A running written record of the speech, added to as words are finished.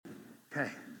Okay,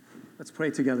 let's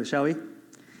pray together, shall we?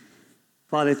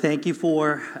 Father, thank you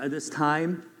for this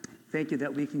time. Thank you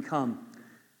that we can come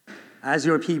as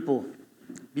your people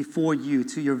before you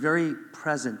to your very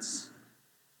presence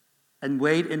and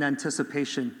wait in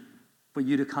anticipation for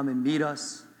you to come and meet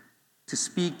us, to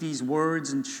speak these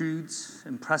words and truths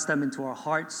and press them into our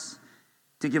hearts,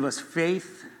 to give us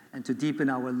faith and to deepen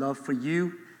our love for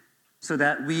you so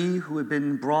that we who have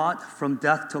been brought from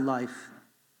death to life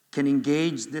can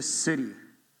engage this city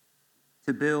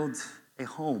to build a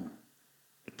home,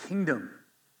 a kingdom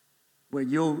where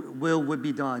your will would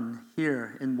be done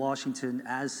here in Washington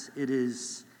as it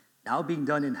is now being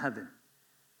done in heaven.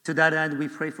 To that end, we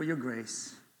pray for your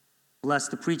grace. Bless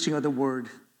the preaching of the word.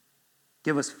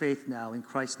 Give us faith now in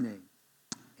Christ's name.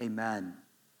 Amen.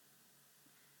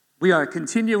 We are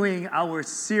continuing our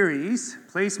series,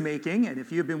 Placemaking, and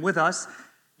if you've been with us,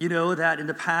 you know that in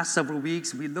the past several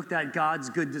weeks, we looked at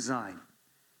God's good design.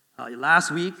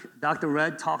 Last week, Dr.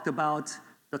 Red talked about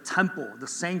the temple, the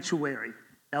sanctuary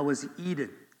that was Eden.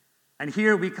 And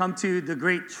here we come to the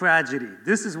great tragedy.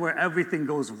 This is where everything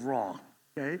goes wrong,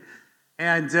 okay?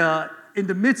 And in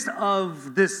the midst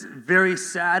of this very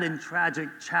sad and tragic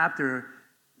chapter,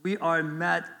 we are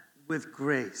met with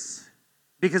grace.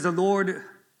 Because the Lord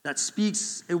that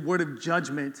speaks a word of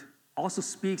judgment also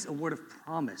speaks a word of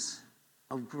promise,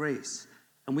 of grace.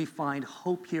 And we find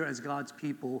hope here as God's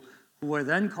people who are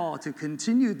then called to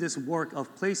continue this work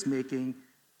of placemaking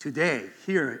today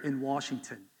here in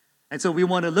Washington. And so we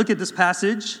want to look at this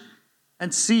passage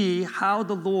and see how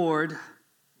the Lord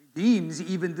redeems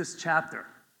even this chapter.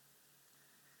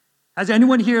 Has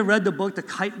anyone here read the book, The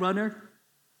Kite Runner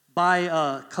by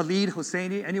Khalid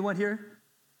Hosseini? Anyone here?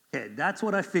 Okay, that's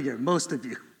what I figured, most of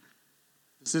you.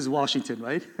 This is Washington,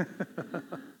 right?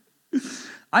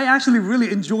 I actually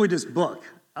really enjoyed this book.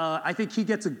 I think he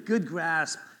gets a good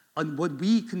grasp on what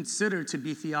we consider to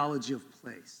be theology of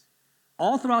place.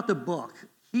 All throughout the book,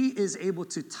 he is able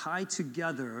to tie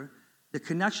together the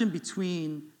connection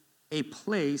between a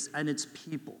place and its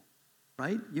people,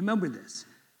 right? You remember this.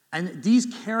 And these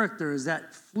characters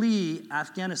that flee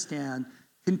Afghanistan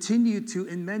continue to,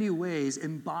 in many ways,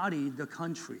 embody the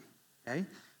country, okay?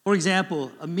 For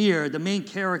example, Amir, the main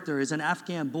character, is an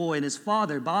Afghan boy, and his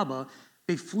father, Baba,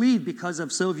 they flee because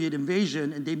of Soviet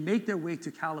invasion, and they make their way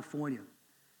to California.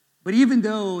 But even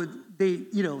though they,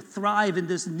 thrive in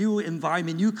this new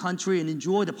environment, new country, and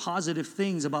enjoy the positive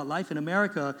things about life in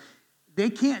America,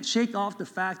 they can't shake off the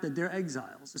fact that they're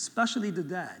exiles, especially the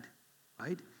dad,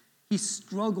 right? He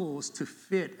struggles to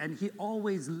fit, and he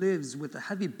always lives with a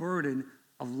heavy burden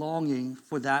of longing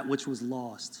for that which was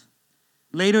lost.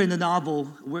 Later in the novel,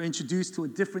 we're introduced to a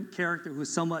different character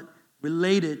who's somewhat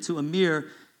related to Amir.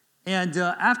 And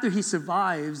after he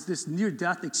survives this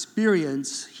near-death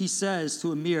experience, he says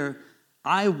to Amir,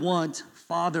 I want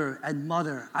father and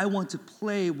mother. I want to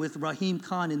play with Rahim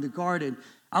Khan in the garden.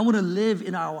 I want to live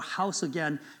in our house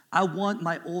again. I want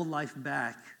my old life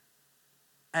back.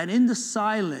 And in the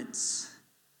silence,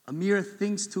 Amir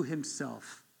thinks to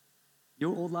himself,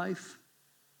 your old life?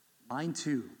 Mine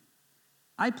too.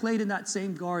 I played in that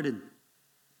same garden.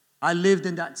 I lived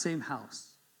in that same house.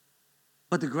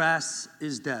 But the grass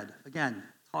is dead. Again,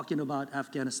 talking about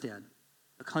Afghanistan.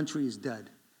 The country is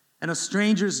dead. And a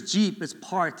stranger's Jeep is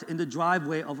parked in the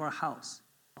driveway of our house.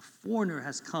 A foreigner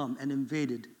has come and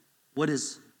invaded what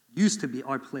used to be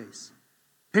our place,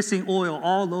 pissing oil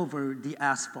all over the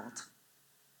asphalt,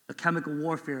 the chemical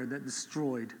warfare that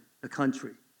destroyed the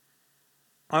country.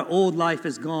 Our old life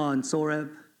is gone,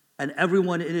 Soreb, and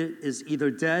everyone in it is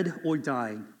either dead or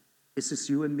dying. It's just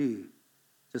you and me,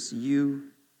 just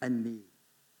you and me.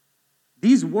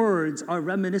 These words are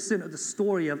reminiscent of the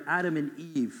story of Adam and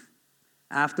Eve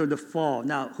after the fall.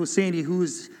 Now, Hosseini,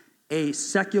 who's a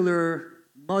secular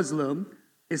Muslim,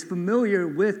 is familiar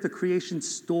with the creation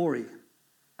story.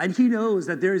 And he knows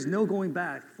that there is no going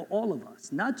back for all of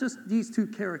us, not just these two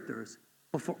characters,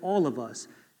 but for all of us,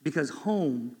 because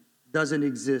home doesn't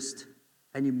exist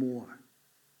anymore.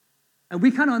 And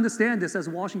we kind of understand this as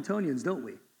Washingtonians, don't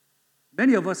we?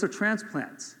 Many of us are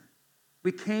transplants.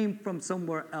 We came from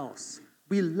somewhere else.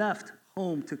 We left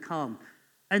home to come.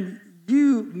 And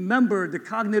you remember the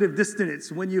cognitive dissonance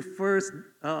when you first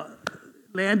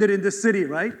landed in the city,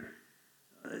 right?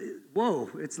 Whoa,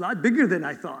 it's a lot bigger than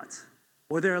I thought.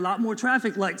 Or there are a lot more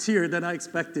traffic lights here than I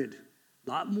expected. A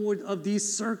lot more of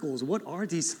these circles. What are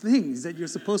these things that you're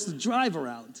supposed to drive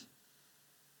around?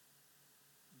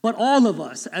 But all of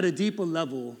us, at a deeper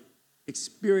level,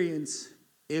 experience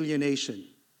alienation.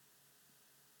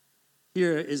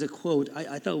 Here is a quote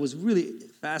I thought was really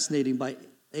fascinating by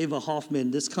Ava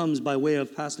Hoffman. This comes by way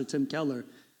of Pastor Tim Keller,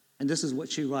 and this is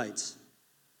what she writes.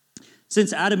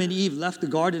 Since Adam and Eve left the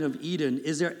Garden of Eden,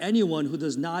 is there anyone who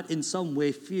does not in some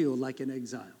way feel like an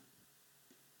exile?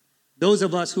 Those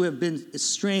of us who have been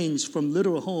estranged from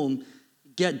literal home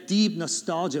get deep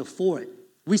nostalgia for it.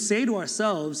 We say to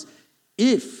ourselves,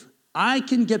 if I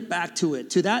can get back to it,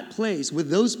 to that place with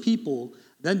those people,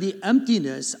 then the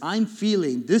emptiness I'm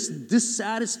feeling, this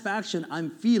dissatisfaction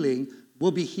I'm feeling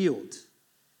will be healed.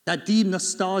 That deep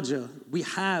nostalgia we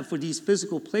have for these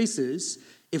physical places,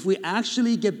 if we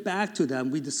actually get back to them,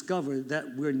 we discover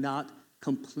that we're not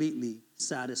completely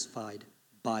satisfied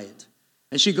by it.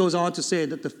 And she goes on to say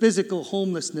that the physical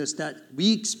homelessness that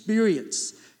we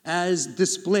experience as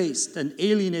displaced and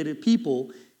alienated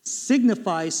people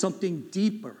signifies something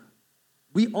deeper.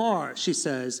 We are, she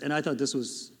says, and I thought this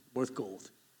was worth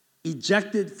gold,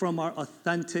 ejected from our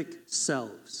authentic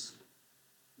selves.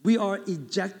 We are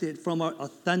ejected from our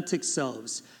authentic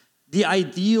selves. The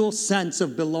ideal sense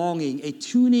of belonging, a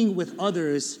tuning with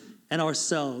others and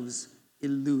ourselves,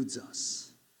 eludes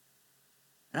us.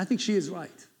 And I think she is right.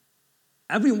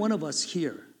 Every one of us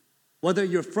here, whether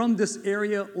you're from this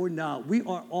area or not, we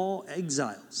are all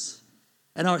exiles.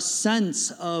 And our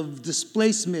sense of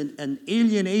displacement and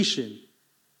alienation,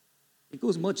 it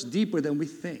goes much deeper than we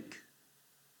think.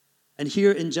 And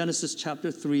here in Genesis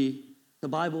chapter 3, the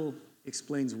Bible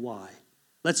explains why.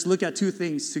 Let's look at two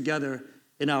things together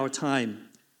in our time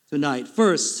tonight.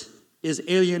 First is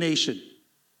alienation.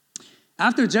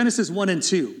 After Genesis 1 and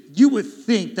 2, you would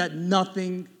think that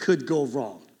nothing could go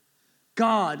wrong.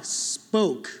 God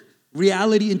spoke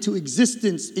reality into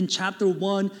existence in chapter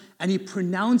 1, and he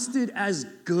pronounced it as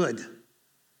good.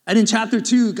 And in chapter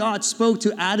 2, God spoke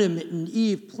to Adam and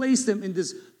Eve, placed them in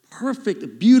this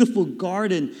perfect, beautiful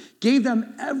garden, gave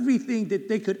them everything that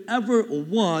they could ever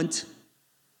want,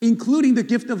 including the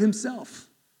gift of himself.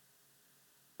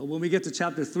 But when we get to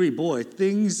chapter 3, boy,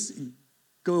 things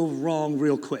go wrong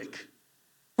real quick.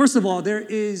 First of all, there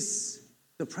is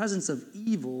the presence of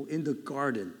evil in the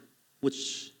garden,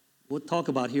 which we'll talk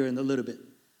about here in a little bit.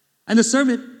 And the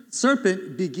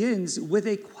serpent begins with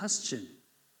a question.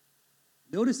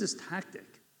 Notice this tactic.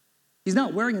 He's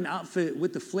not wearing an outfit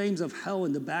with the flames of hell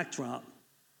in the backdrop,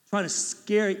 trying to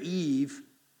scare Eve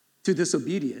to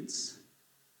disobedience.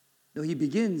 No, he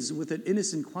begins with an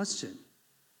innocent question.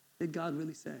 Did God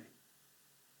really say?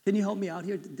 Can you help me out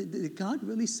here? Did God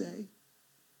really say?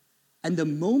 And the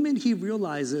moment he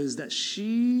realizes that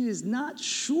she is not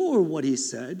sure what he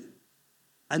said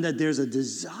and that there's a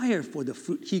desire for the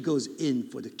fruit, he goes in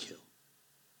for the kill.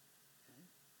 Okay?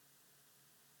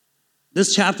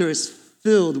 This chapter is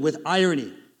filled with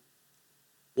irony.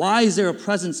 Why is there a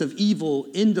presence of evil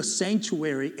in the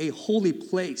sanctuary, a holy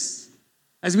place?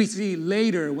 As we see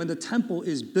later, when the temple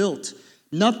is built,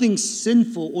 nothing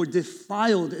sinful or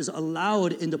defiled is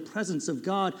allowed in the presence of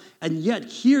God. And yet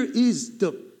here is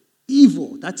the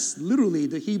evil. That's literally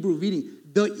the Hebrew reading.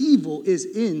 The evil is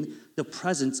in the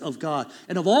presence of God.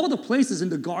 And of all the places in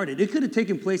the garden, it could have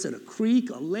taken place at a creek,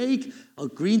 a lake, a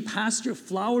green pasture,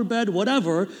 flower bed,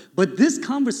 whatever. But this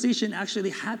conversation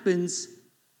actually happens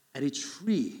at a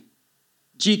tree.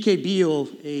 G.K. Beale,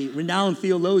 a renowned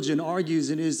theologian, argues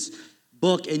in his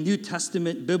book, A New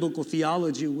Testament Biblical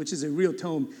Theology, which is a real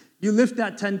tome. You lift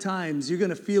that 10 times, you're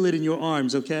going to feel it in your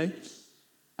arms, okay?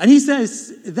 And he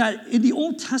says that in the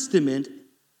Old Testament,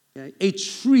 okay, a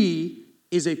tree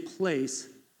is a place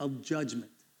of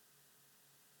judgment.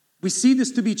 We see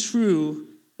this to be true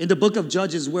in the book of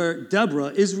Judges, where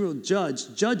Deborah, Israel's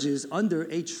judge, judges under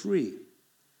a tree.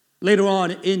 Later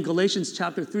on in Galatians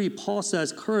chapter 3, Paul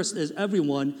says, "Cursed is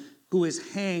everyone who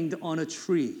is hanged on a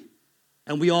tree."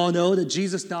 And we all know that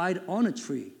Jesus died on a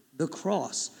tree, the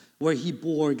cross, where he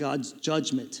bore God's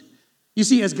judgment. You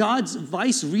see, as God's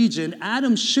vice regent,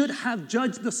 Adam should have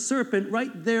judged the serpent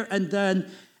right there and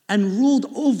then and ruled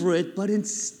over it, but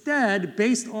instead,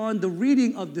 based on the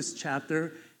reading of this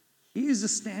chapter, he is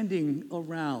just standing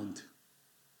around.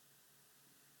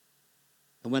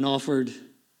 And when offered,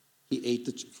 he ate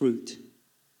the fruit.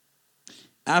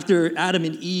 After Adam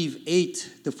and Eve ate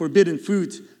the forbidden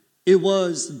fruit, it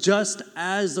was just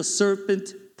as the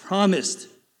serpent promised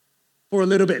for a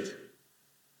little bit.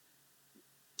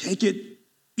 Take it,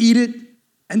 eat it,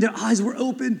 and their eyes were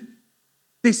open.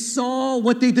 They saw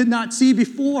what they did not see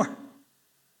before.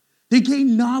 They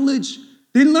gained knowledge.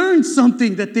 They learned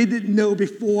something that they didn't know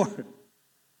before.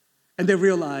 And they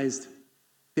realized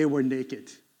they were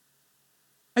naked.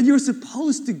 And you're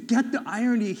supposed to get the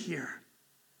irony here,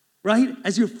 right?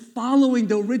 As you're following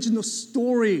the original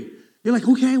story, you're like,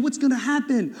 okay, what's going to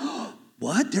happen?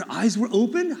 What? Their eyes were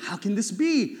open? How can this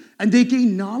be? And they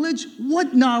gained knowledge?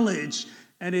 What knowledge?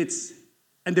 And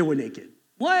they were naked.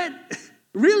 What?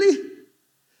 Really?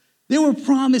 They were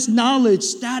promised knowledge,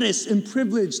 status, and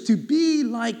privilege to be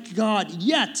like God,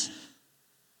 yet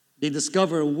they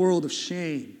discover a world of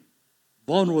shame,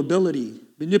 vulnerability,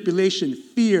 manipulation,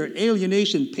 fear,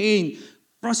 alienation, pain,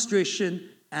 frustration,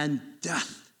 and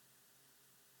death.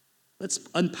 Let's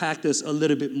unpack this a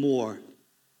little bit more.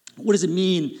 What does it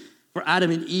mean for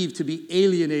Adam and Eve to be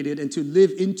alienated and to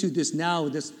live into this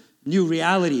new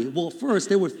reality? Well, first,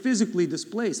 they were physically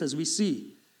displaced, as we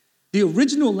see. The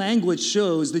original language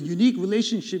shows the unique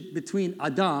relationship between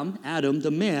Adam,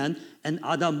 the man, and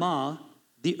Adamah,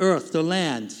 the earth, the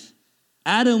land.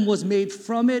 Adam was made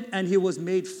from it, and he was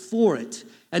made for it.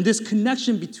 And this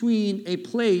connection between a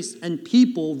place and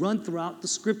people run throughout the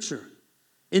scripture.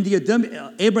 In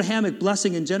the Abrahamic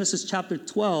blessing in Genesis chapter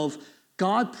 12,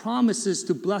 God promises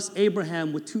to bless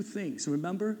Abraham with two things.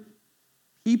 Remember?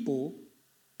 People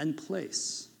and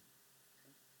place.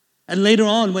 And later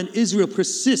on, when Israel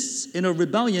persists in a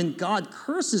rebellion, God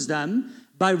curses them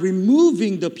by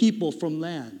removing the people from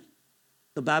land,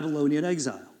 the Babylonian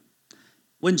exile.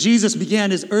 When Jesus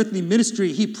began his earthly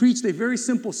ministry, he preached a very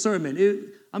simple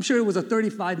sermon. I'm sure it was a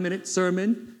 35-minute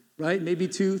sermon, right? Maybe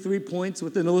 2-3 points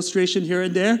with an illustration here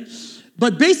and there.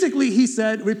 But basically, he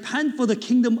said, repent, for the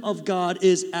kingdom of God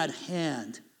is at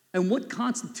hand. And what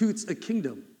constitutes a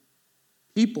kingdom?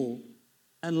 People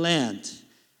and land.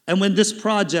 And when this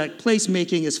project,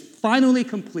 placemaking, is finally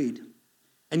complete,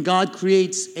 and God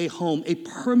creates a home, a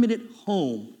permanent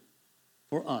home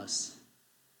for us,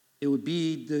 it would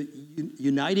be the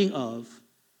uniting of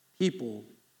people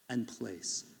and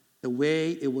place, the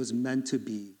way it was meant to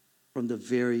be from the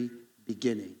very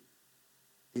beginning.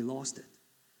 They lost it.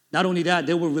 Not only that,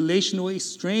 they were relationally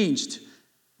estranged.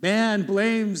 Man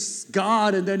blames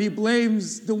God, and then he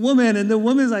blames the woman, and the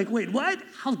woman's like, wait, what?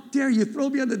 How dare you throw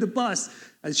me under the bus?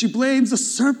 And she blames the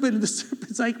serpent, and the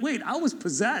serpent's like, wait, I was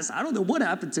possessed. I don't know what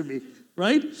happened to me,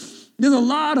 right? There's a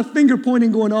lot of finger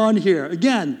pointing going on here.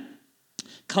 Again,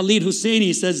 Khalid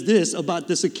Hosseini says this about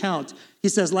this account. He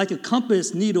says, like a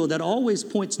compass needle that always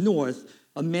points north,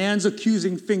 a man's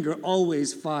accusing finger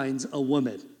always finds a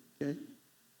woman. Okay?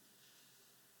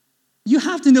 You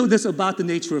have to know this about the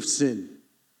nature of sin.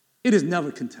 It is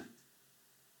never content.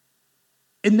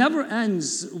 It never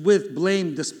ends with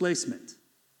blame displacement.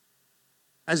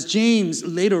 As James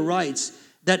later writes,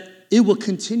 that it will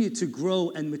continue to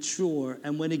grow and mature,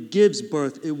 and when it gives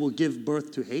birth, it will give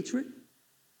birth to hatred,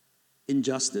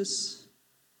 injustice,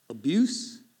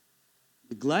 abuse,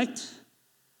 neglect,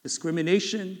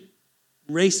 discrimination,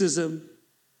 racism,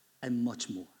 and much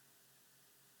more.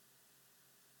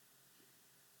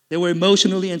 They were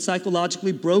emotionally and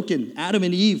psychologically broken. Adam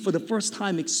and Eve, for the first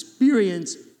time,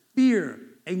 experienced fear,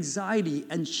 anxiety,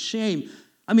 and shame.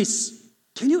 I mean,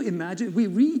 can you imagine? We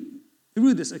read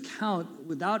through this account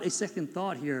without a second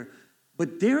thought here,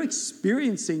 but they're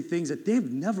experiencing things that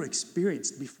they've never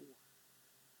experienced before.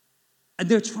 And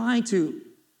they're trying to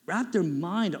wrap their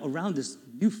mind around this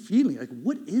new feeling. Like,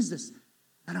 what is this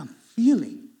that I'm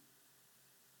feeling?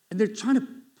 And they're trying to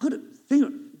put a finger,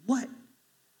 what?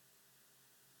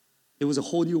 It was a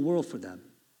whole new world for them.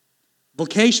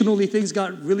 Vocationally, things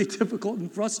got really difficult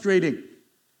and frustrating.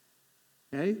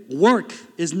 Okay? Work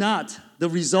is not the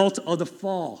result of the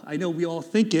fall. I know we all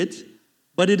think it,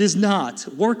 but it is not.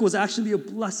 Work was actually a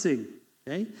blessing.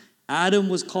 Okay? Adam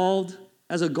was called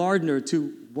as a gardener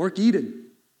to work Eden.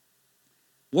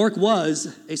 Work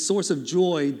was a source of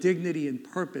joy, dignity, and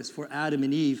purpose for Adam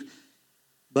and Eve.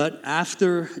 But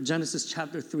after Genesis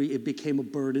chapter 3, it became a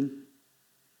burden,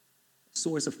 a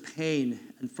source of pain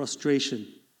and frustration.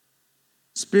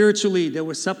 Spiritually, they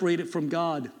were separated from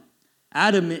God.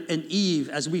 Adam and Eve,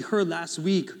 as we heard last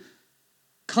week,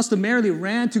 customarily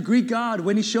ran to greet God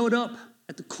when he showed up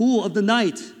at the cool of the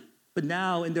night. But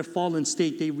now, in their fallen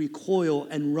state, they recoil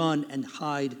and run and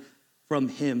hide from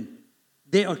him.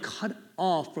 They are cut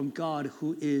off from God,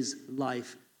 who is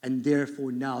life, and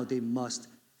therefore now they must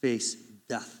face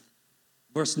death.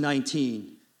 Verse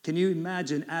 19, can you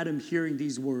imagine Adam hearing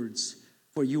these words?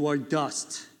 For you are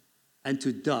dust, and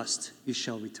to dust you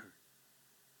shall return.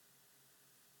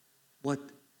 What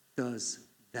does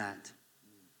that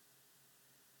mean?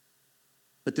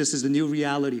 But this is the new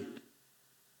reality.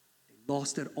 They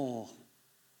lost it all.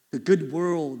 The good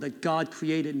world that God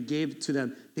created and gave to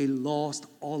them, they lost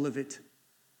all of it.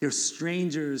 They're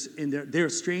strangers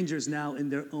now in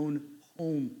their own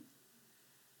home.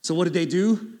 So what did they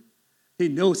do? They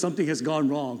know something has gone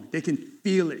wrong. They can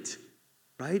feel it,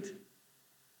 right?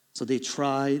 So they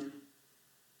tried.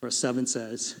 Verse 7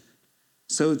 says,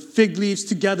 sewed fig leaves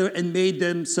together and made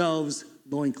themselves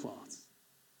loincloths.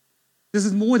 This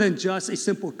is more than just a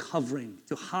simple covering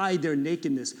to hide their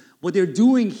nakedness. What they're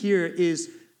doing here is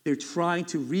They're trying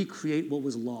to recreate what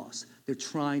was lost. They're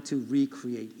trying to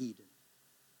recreate Eden.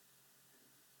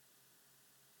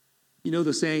 You know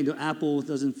the saying, the apple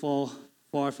doesn't fall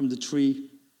far from the tree.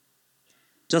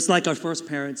 Just like our first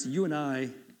parents, you and I,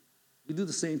 we do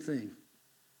the same thing.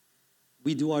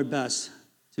 We do our best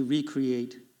to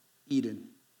recreate Eden.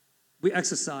 We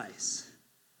exercise,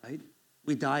 right?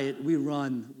 We diet, we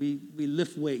run, we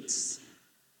lift weights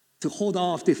to hold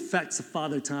off the effects of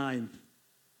Father Time.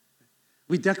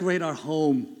 We decorate our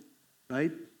home,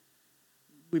 right?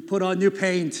 We put on new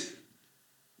paint.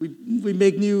 We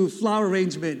make new flower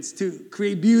arrangements to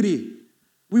create beauty.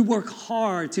 We work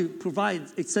hard to provide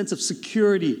a sense of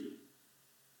security.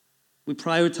 We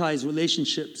prioritize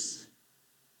relationships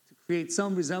to create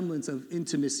some resemblance of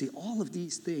intimacy. All of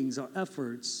these things are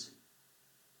efforts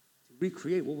to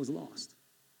recreate what was lost.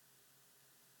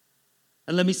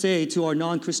 And let me say to our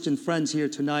non-Christian friends here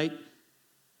tonight,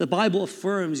 the Bible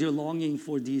affirms your longing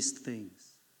for these things.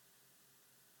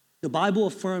 The Bible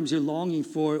affirms your longing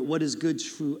for what is good,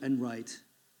 true, and right.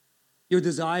 Your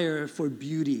desire for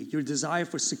beauty, your desire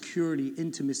for security,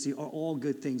 intimacy are all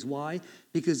good things. Why?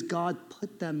 Because God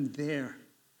put them there.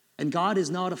 And God is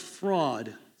not a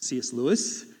fraud, C.S.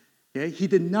 Lewis. Okay? He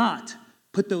did not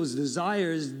put those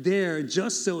desires there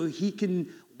just so he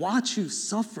can watch you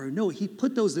suffer. No, he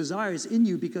put those desires in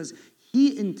you because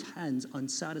he intends on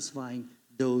satisfying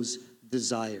those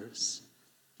desires.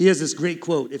 He has this great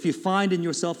quote: if you find in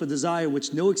yourself a desire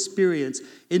which no experience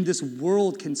in this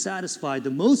world can satisfy, the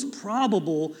most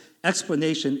probable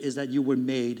explanation is that you were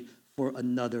made for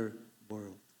another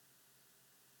world.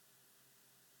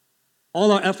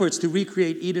 All our efforts to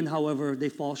recreate Eden, however, they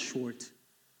fall short.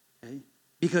 Okay?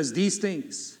 Because these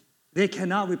things, they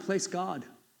cannot replace God.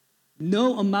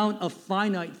 No amount of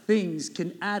finite things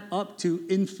can add up to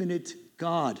infinite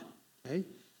God. Okay?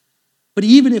 But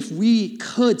even if we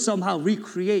could somehow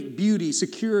recreate beauty,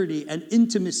 security, and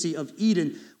intimacy of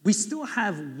Eden, we still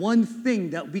have one thing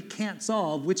that we can't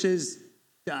solve, which is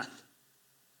death.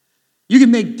 You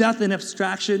can make death an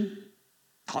abstraction,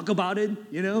 talk about it,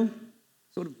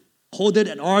 sort of hold it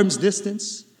at arm's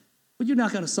distance, but you're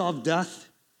not going to solve death.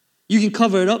 You can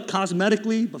cover it up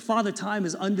cosmetically, but Father Time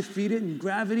is undefeated and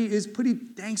gravity is pretty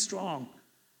dang strong.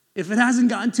 If it hasn't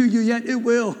gotten to you yet, it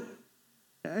will.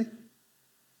 Okay?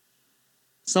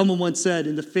 Someone once said,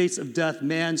 in the face of death,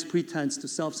 man's pretense to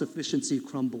self-sufficiency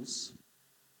crumbles.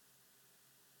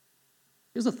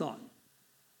 Here's a thought.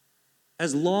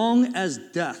 As long as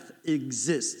death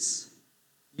exists,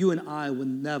 you and I will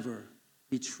never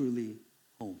be truly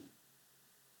home.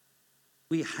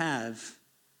 We have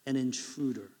an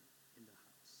intruder in the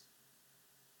house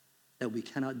that we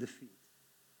cannot defeat.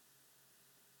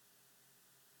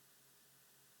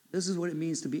 This is what it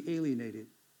means to be alienated.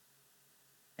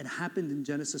 It happened in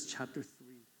Genesis chapter 3.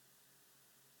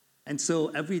 And so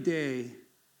every day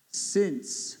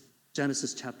since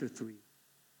Genesis chapter 3,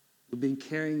 we've been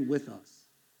carrying with us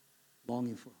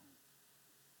longing for home.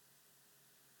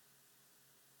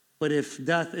 But if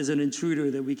death is an intruder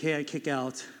that we can't kick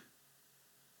out,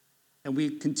 and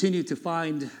we continue to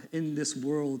find in this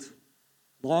world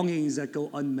longings that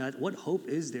go unmet, what hope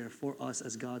is there for us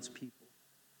as God's people?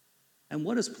 And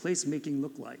what does placemaking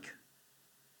look like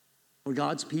for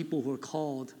God's people who are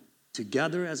called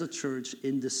together as a church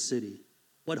in this city?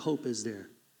 What hope is there?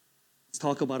 Let's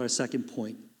talk about our second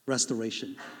point,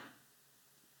 restoration.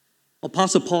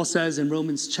 Apostle Paul says in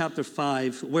Romans chapter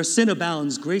 5, where sin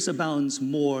abounds, grace abounds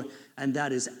more, and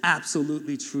that is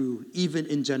absolutely true, even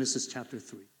in Genesis chapter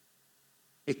 3.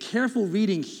 A careful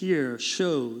reading here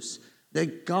shows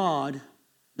that God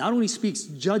not only speaks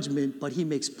judgment, but he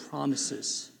makes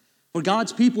promises. For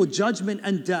God's people, judgment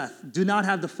and death do not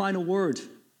have the final word.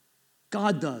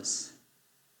 God does.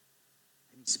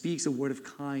 And he speaks a word of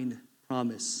kind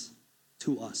promise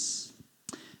to us.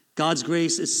 God's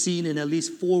grace is seen in at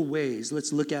least 4 ways.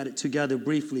 Let's look at it together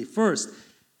briefly. First,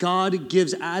 God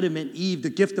gives Adam and Eve the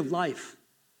gift of life.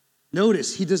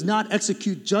 Notice, he does not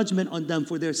execute judgment on them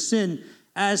for their sin,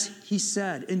 as he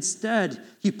said. Instead,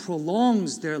 he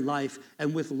prolongs their life,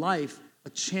 and with life, a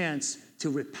chance to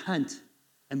repent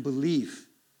and believe.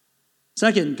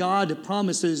 Second, God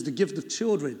promises the gift of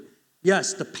children.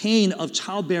 Yes, the pain of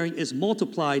childbearing is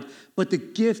multiplied, but the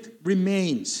gift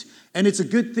remains. And it's a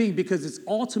good thing because it's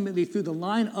ultimately through the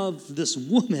line of this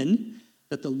woman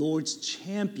that the Lord's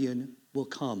champion will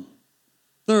come.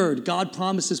 Third, God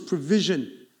promises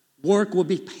provision. Work will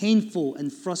be painful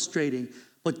and frustrating,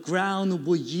 but ground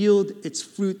will yield its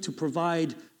fruit to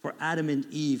provide for Adam and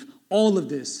Eve. All of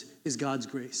this is God's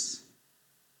grace.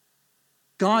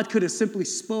 God could have simply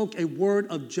spoke a word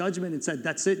of judgment and said,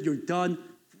 that's it, you're done,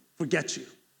 forget you.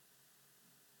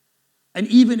 And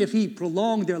even if he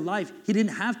prolonged their life, he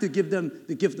didn't have to give them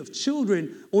the gift of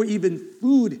children or even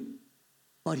food,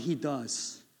 but he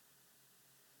does.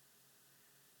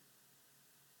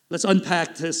 Let's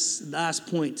unpack this last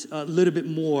point a little bit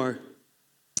more.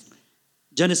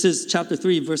 Genesis chapter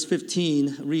 3, verse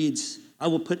 15 reads, I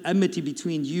will put enmity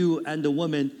between you and the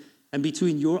woman, and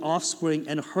between your offspring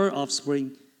and her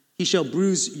offspring. He shall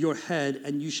bruise your head,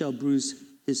 and you shall bruise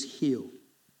his heel.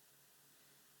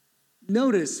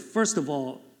 Notice, first of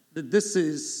all, that this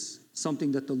is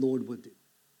something that the Lord would do.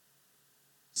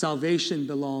 Salvation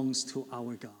belongs to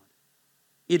our God.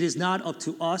 It is not up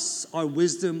to us, our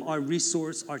wisdom, our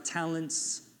resource, our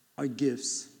talents, our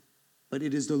gifts, but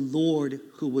it is the Lord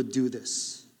who would do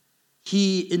this.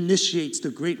 He initiates the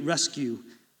great rescue,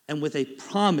 and with a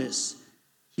promise,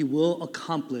 he will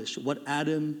accomplish what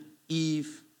Adam,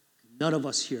 Eve, none of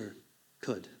us here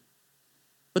could.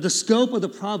 But the scope of the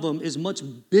problem is much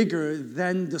bigger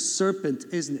than the serpent,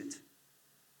 isn't it?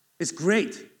 It's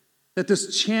great that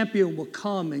this champion will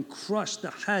come and crush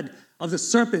the head of the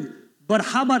serpent, but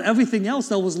how about everything else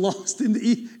that was lost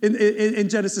in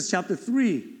Genesis chapter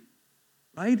 3,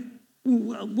 right?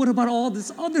 What about all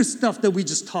this other stuff that we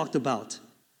just talked about?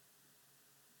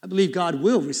 I believe God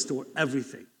will restore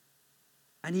everything.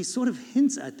 And he sort of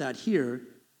hints at that here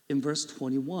in verse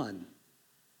 21.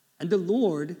 And the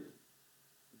Lord,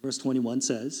 verse 21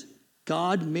 says,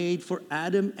 God made for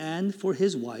Adam and for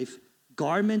his wife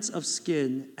garments of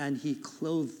skin, and he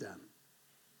clothed them.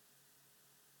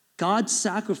 God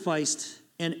sacrificed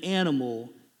an animal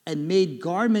and made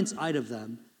garments out of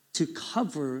them to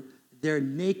cover their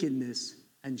nakedness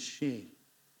and shame.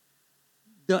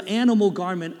 The animal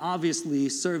garment obviously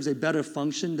serves a better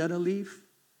function than a leaf.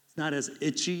 It's not as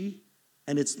itchy,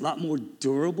 and it's a lot more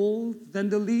durable than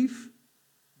the leaf.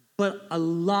 But a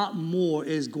lot more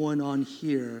is going on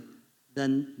here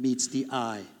than meets the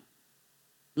eye.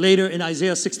 Later in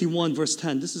Isaiah 61, verse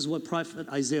 10, this is what prophet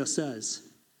Isaiah says.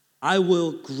 I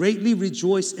will greatly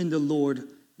rejoice in the Lord.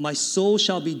 My soul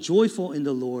shall be joyful in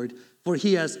the Lord, for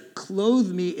he has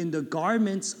clothed me in the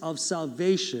garments of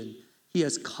salvation. He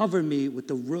has covered me with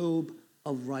the robe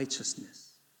of righteousness.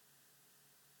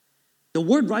 The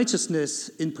word righteousness,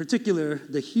 in particular,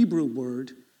 the Hebrew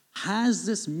word, has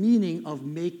this meaning of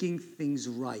making things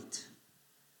right.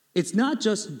 It's not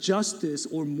just justice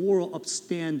or moral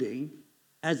upstanding,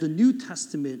 as the New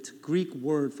Testament Greek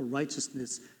word for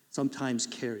righteousness sometimes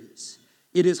carries.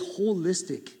 It is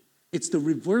holistic. It's the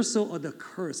reversal of the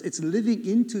curse. It's living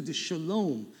into the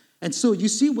shalom. And so you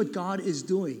see what God is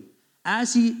doing.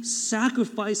 As he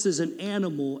sacrifices an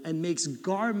animal and makes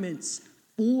garments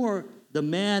for the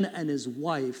man and his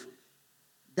wife,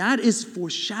 that is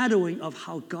foreshadowing of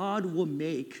how God will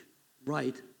make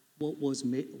right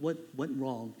what went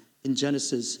wrong in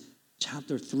Genesis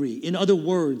chapter 3. In other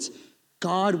words,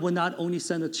 God will not only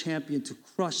send a champion to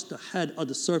crush the head of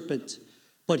the serpent,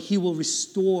 but he will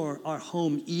restore our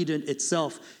home, Eden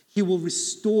itself. He will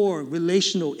restore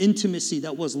relational intimacy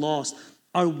that was lost.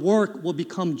 Our work will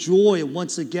become joy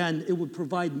once again. It will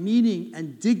provide meaning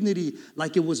and dignity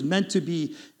like it was meant to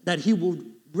be, that he will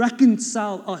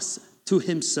reconcile us to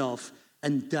himself,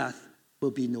 and death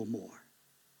will be no more.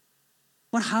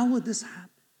 But how would this happen?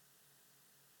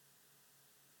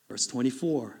 Verse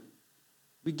 24,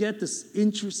 we get this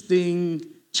interesting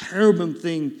cherubim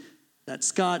thing that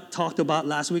Scott talked about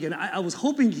last week, and I was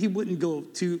hoping he wouldn't go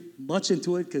too much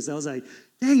into it, because I was like,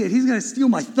 dang it, he's going to steal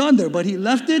my thunder, but he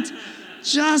left it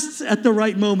just at the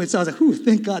right moment. So I was like, whew,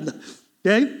 thank God.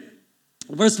 Okay?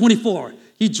 Verse 24,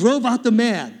 he drove out the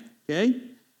man, okay?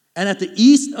 And at the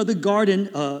east of the Garden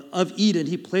of Eden,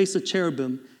 he placed a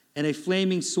cherubim and a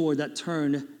flaming sword that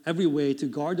turned every way to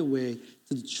guard the way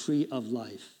to the tree of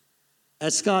life.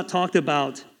 As Scott talked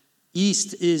about,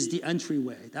 east is the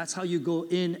entryway. That's how you go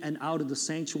in and out of the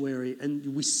sanctuary.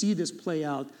 And we see this play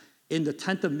out in the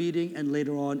tent of meeting and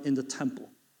later on in the temple.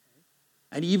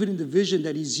 And even in the vision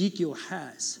that Ezekiel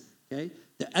has, okay,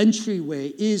 the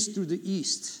entryway is through the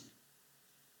east.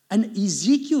 And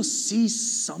Ezekiel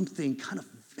sees something kind of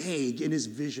vague in his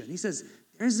vision. He says,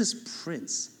 there's this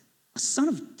prince, a son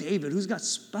of David, who's got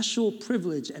special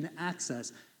privilege and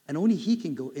access, and only he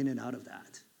can go in and out of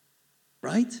that.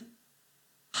 Right?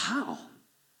 How?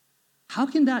 How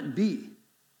can that be?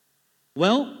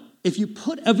 Well, if you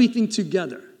put everything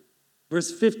together,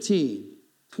 verse 15,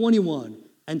 21,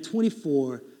 and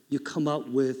 24, you come up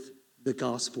with the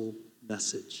gospel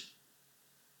message.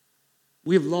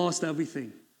 We have lost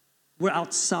everything. We're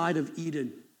outside of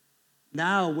Eden.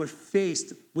 Now we're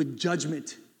faced with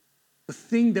judgment. The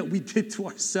thing that we did to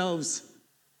ourselves.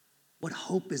 What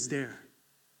hope is there?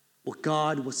 Well,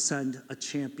 God will send a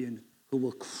champion who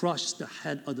will crush the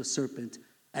head of the serpent,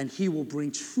 and he will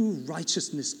bring true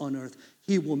righteousness on earth.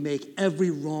 He will make every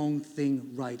wrong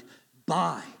thing right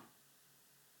by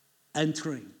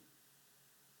entering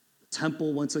the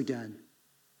temple once again,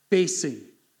 facing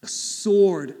the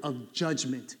sword of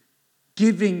judgment,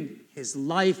 giving his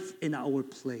life in our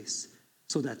place,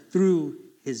 so that through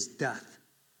his death,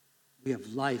 we have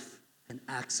life and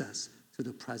access to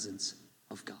the presence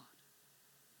of God.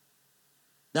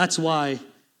 That's why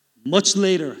much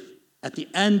later, at the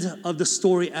end of the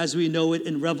story as we know it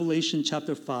in Revelation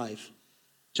chapter 5,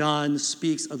 John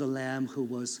speaks of the Lamb who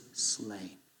was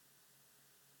slain.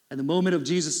 At the moment of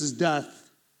Jesus'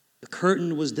 death, the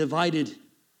curtain was divided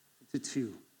into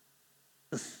two.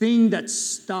 The thing that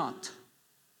stopped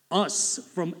us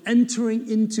from entering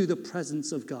into the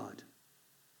presence of God,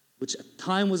 which at the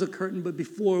time was a curtain, but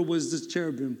before was this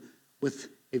cherubim with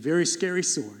a very scary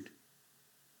sword,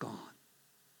 gone.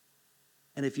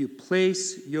 And if you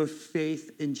place your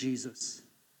faith in Jesus,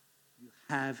 you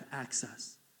have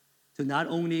access to not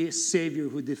only a Savior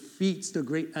who defeats the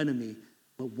great enemy,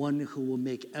 but one who will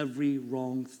make every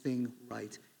wrong thing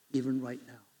right, even right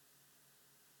now.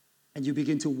 And you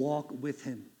begin to walk with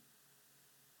him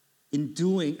in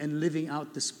doing and living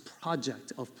out this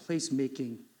project of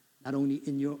placemaking, not only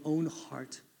in your own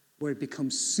heart, where it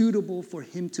becomes suitable for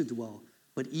him to dwell,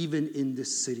 but even in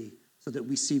this city, so that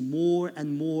we see more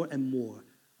and more and more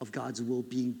of God's will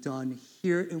being done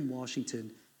here in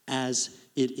Washington as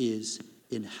it is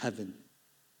in heaven.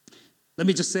 Let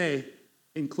me just say,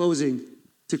 in closing,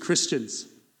 to Christians,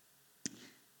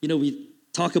 we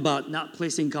talk about not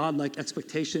placing God-like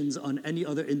expectations on any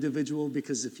other individual,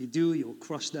 because if you do, you'll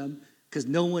crush them, because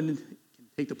no one can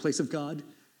take the place of God.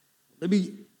 Let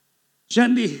me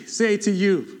gently say to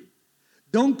you,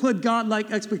 don't put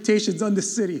God-like expectations on the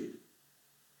city.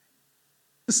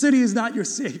 The city is not your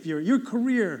Savior. Your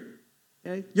career,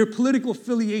 okay? Your political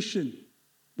affiliation,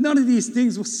 none of these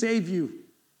things will save you.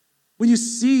 When you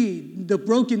see the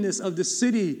brokenness of the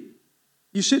city,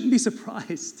 you shouldn't be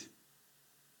surprised.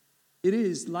 It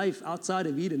is life outside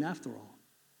of Eden after all.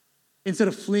 Instead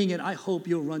of fleeing it, I hope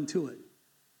you'll run to it.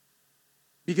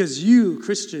 Because you,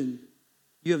 Christian,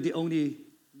 you have the only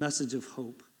message of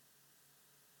hope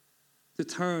to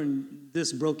turn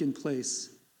this broken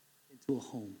place into a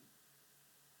home,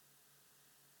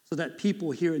 so that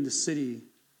people here in the city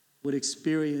would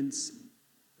experience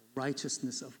the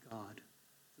righteousness of God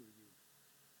through you.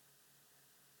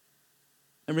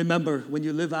 And remember, when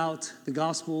you live out the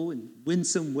gospel in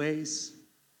winsome ways,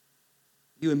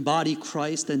 you embody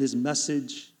Christ and his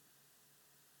message,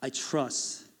 I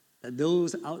trust that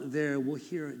those out there will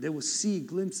hear, they will see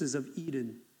glimpses of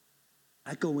Eden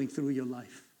echoing through your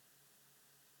life.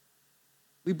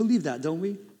 We believe that, don't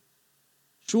we?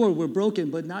 Sure, we're broken,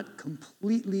 but not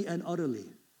completely and utterly.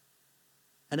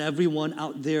 And everyone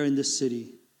out there in this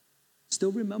city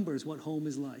still remembers what home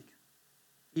is like,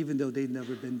 even though they've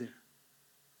never been there.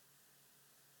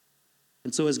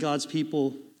 And so as God's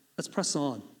people, let's press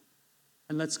on,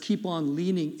 and let's keep on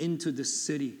leaning into this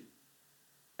city.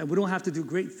 And we don't have to do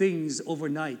great things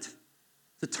overnight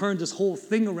to turn this whole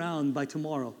thing around by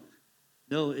tomorrow.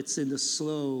 No, it's in the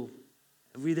slow,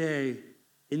 everyday,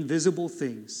 invisible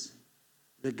things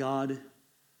that God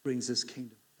brings his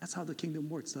kingdom. That's how the kingdom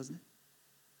works, doesn't it?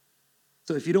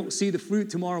 So if you don't see the fruit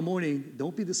tomorrow morning,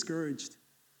 don't be discouraged.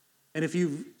 And if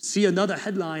you see another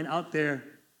headline out there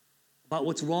about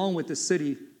what's wrong with the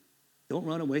city, don't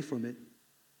run away from it.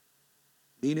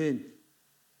 Lean in,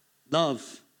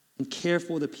 love, and care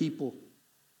for the people.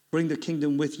 Bring the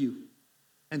kingdom with you.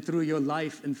 And through your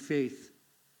life and faith,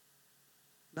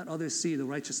 let others see the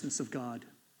righteousness of God.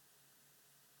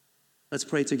 Let's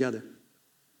pray together.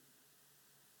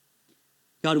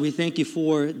 God, we thank you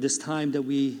for this time that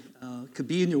we could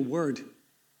be in your word.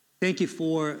 Thank you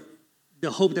for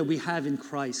the hope that we have in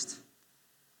Christ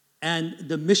and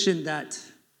the mission that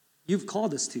you've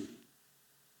called us to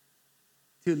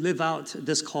live out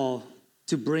this call,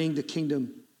 to bring the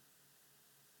kingdom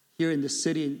here in the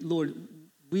city. Lord,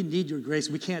 we need your grace.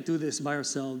 We can't do this by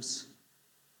ourselves.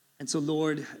 And so,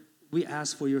 Lord, we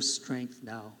ask for your strength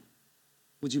now.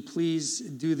 Would you please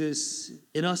do this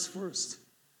in us first,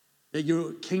 that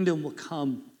your kingdom will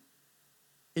come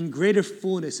in greater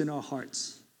fullness in our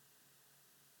hearts.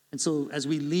 And so as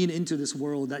we lean into this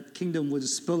world, that kingdom would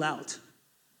spill out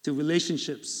to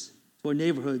relationships, to our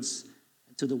neighborhoods,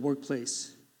 and to the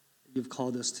workplace that you've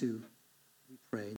called us to.